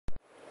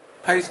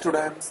Hi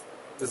students,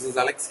 this is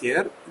Alex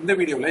here. In the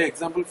video,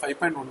 example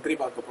 5.13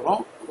 பார்க்க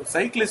போறோம். ஒரு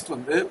cyclist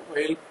வந்து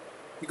while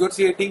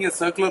negotiating a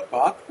circular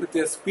path with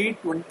a speed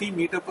 20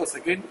 meter per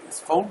second is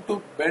found to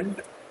bend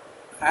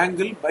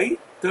angle by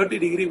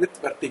 30 degree with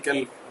vertical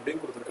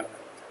அப்படின்னு கொடுத்திருக்காங்க.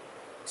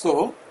 So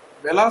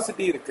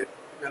velocity இருக்கு.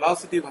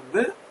 Velocity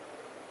வந்து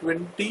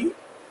 20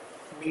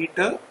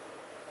 meter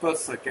per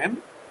second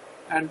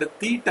and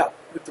theta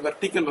with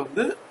vertical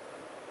வந்து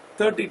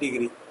 30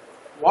 degree.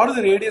 What is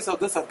the radius of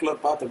the circular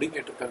path அப்படினு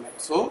கேட்டிருக்காங்க.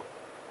 So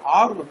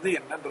r வந்து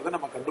என்னன்றதை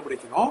நம்ம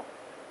கண்டுபிடிக்கணும்.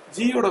 g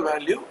யோட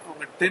வேல்யூ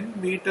அவங்க 10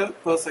 மீட்டர்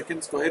per second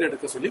ஸ்கொயர்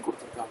எடுக்க சொல்லி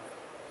கொடுத்திருக்காங்க.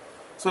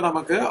 So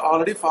நமக்கு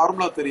ஆல்ரெடி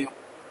ஃபார்முலா தெரியும்.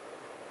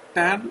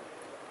 tan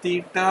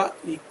theta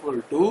equal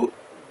to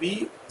v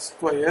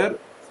square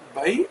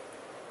by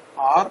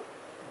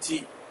rg.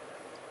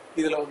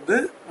 இதுல வந்து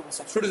நம்ம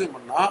சப்ஸ்டிடியூஷன்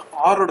பண்ணா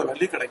r ஓட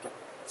வேல்யூ கிடைக்கும்.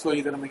 So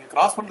இதை நம்ம இங்க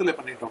கிராஸ் மல்டிப்ளை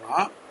பண்ணிட்டோம்னா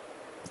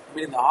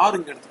இந்த r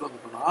இங்க எடுத்துட்டு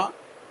வந்துட்டோம்னா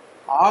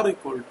r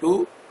equal to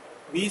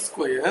v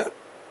square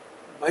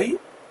by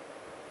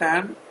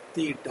tan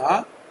theta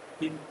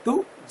into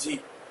g.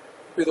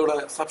 இதோட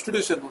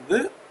சப்ஸ்டிடியூஷன் வந்து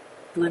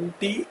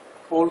 20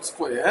 whole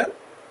square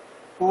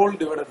whole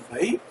divided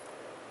by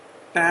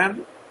tan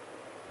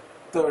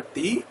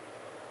 30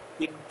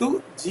 into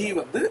g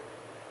வந்து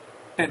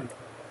 10.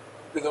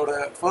 இதோட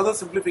further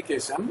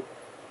simplification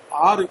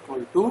r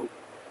equal to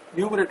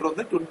numerator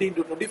வந்து 20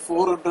 into 20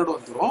 400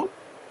 வந்துரும்.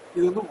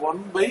 இது வந்து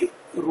 1 by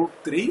root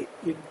 3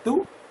 into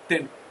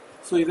 10.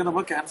 So இதை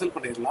நம்ம கேன்சல்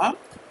பண்ணிடலாம்.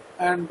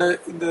 அண்ட்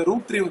இந்த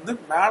root 3 வந்து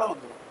மேலே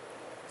வந்துடும்.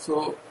 ஸோ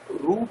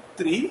root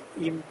 3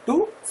 into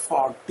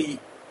 40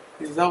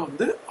 இதுதான்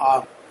வந்து r.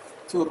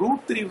 ஸோ root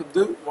 3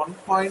 வந்து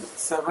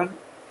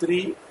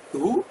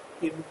 1.732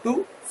 into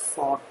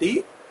 40.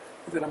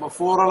 இதை நம்ம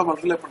 4ஆல்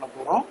மல்டிப்ளை பண்ண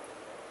போகிறோம்.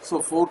 ஸோ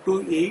 4 to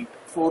 8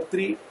 4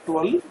 3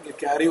 12 இங்கே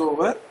கேரி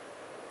ஓவர்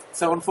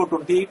 7 4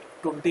 28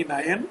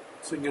 29.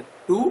 ஸோ இங்கே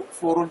 2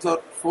 4 1s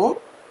are 4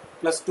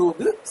 plus 2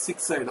 வந்து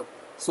 6 ஆகிடும்.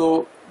 ஸோ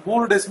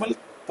 3 டெசிமல்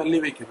தள்ளி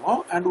வைக்கணும்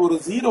அண்ட் ஒரு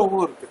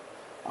ஜீரோவும் இருக்கு.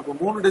 அப்போ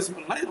 3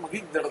 டெசிமல்னா நமக்கு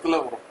இந்த இடத்துல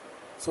வரும்.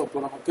 ஸோ இப்போ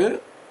நமக்கு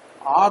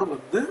ஆர்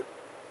வந்து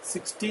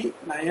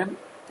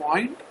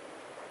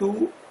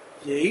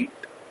 69.28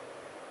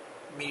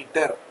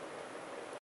 மீட்டர்.